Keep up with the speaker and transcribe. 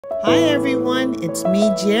Hi everyone, it's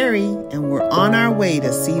me, Jerry, and we're on our way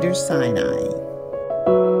to Cedars-Sinai.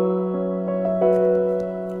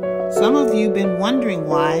 Some of you have been wondering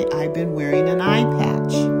why I've been wearing an eye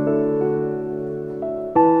patch.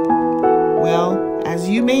 Well, as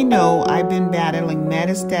you may know, I've been battling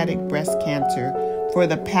metastatic breast cancer for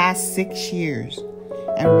the past 6 years,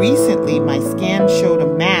 and recently my scan showed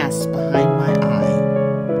a mass behind my eye.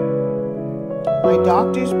 My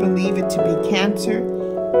doctors believe it to be cancer,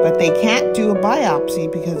 but they can't do a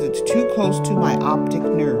biopsy because it's too close to my optic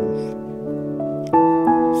nerve.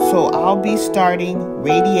 So I'll be starting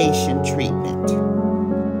radiation treatment.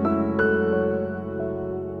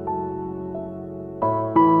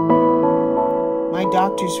 My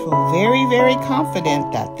doctors feel very, very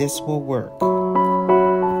confident that this will work.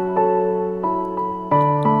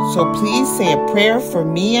 So please say a prayer for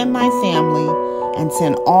me and my family and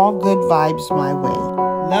send all good vibes my way.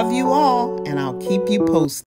 Love you all, and I'll keep you posted.